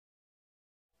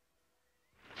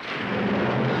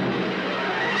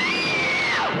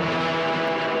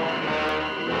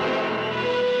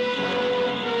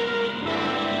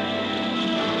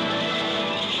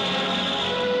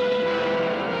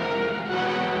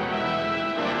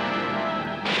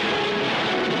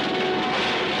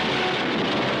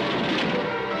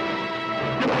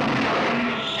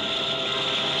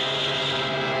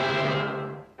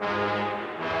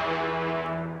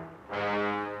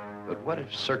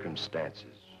If circumstances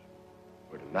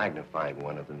were to magnify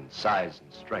one of them in size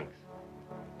and strength,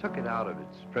 took it out of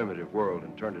its primitive world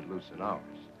and turned it loose in ours,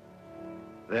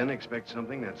 then expect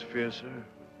something that's fiercer,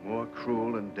 more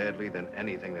cruel and deadly than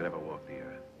anything that ever walked the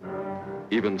earth.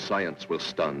 Even science was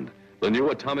stunned. The new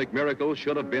atomic miracle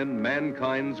should have been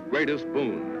mankind's greatest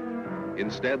boon.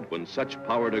 Instead, when such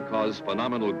power to cause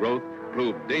phenomenal growth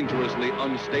proved dangerously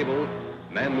unstable,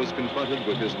 man was confronted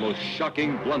with his most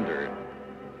shocking blunder.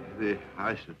 The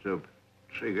isotope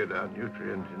triggered our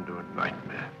nutrient into a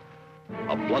nightmare.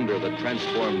 A blunder that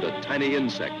transformed a tiny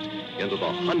insect into the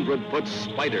 100-foot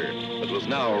spider that was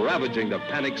now ravaging the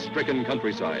panic-stricken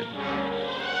countryside.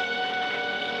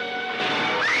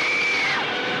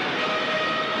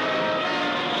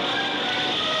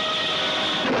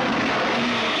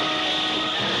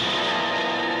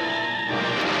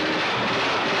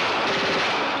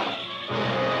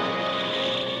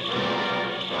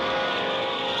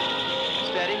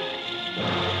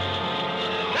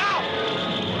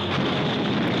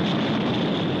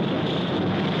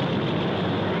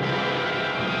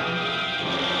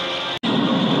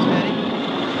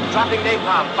 Dropping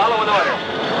napalm. Follow an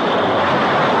order.